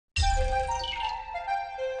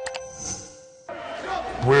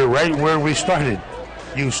We're right where we started.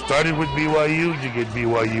 You started with BYU, you get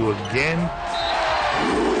BYU again.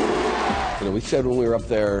 You know, we said when we were up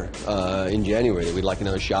there in January that we'd like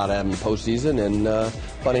another shot at them in the postseason, and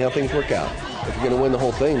funny how things work out. If you're going to win the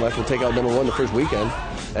whole thing, you might as well take out number one the first weekend,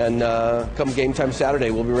 and come game time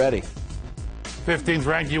Saturday, we'll be ready. 15th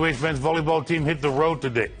ranked UH men's volleyball team hit the road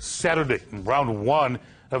today, Saturday, in round one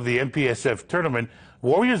of the MPSF Tournament.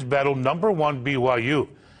 Warriors battle number one BYU.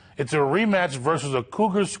 It's a rematch versus a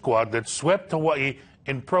Cougars squad that swept Hawaii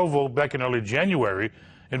in Provo back in early January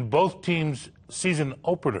in both teams' season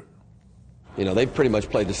opener. You know, they've pretty much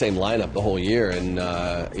played the same lineup the whole year, and,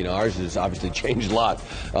 you know, ours has obviously changed a lot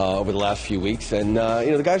over the last few weeks. And, you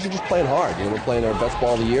know, the guys are just playing hard. You know, we're playing our best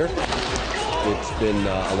ball of the year. It's been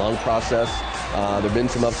a long process. There have been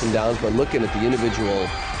some ups and downs, but looking at the individual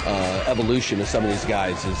evolution of some of these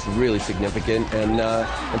guys is really significant and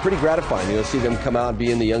pretty gratifying. You know, see them come out and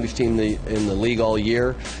be in the youngest team in the league all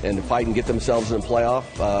year and to fight and get themselves in a playoff.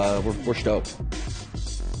 We're stoked.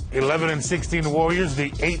 11 and 16 Warriors, the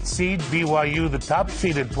 8th seed. BYU, the top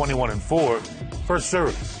seed at 21-4. First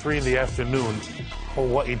serve, 3 in the afternoon,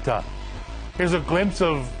 Hawaii time. Here's a glimpse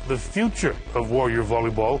of the future of Warrior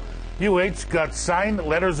volleyball. UH got signed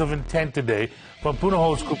letters of intent today from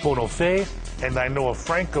Punahou's Kupono Fe and Nainoa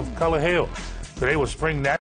Frank of Kalaheo. Today was spring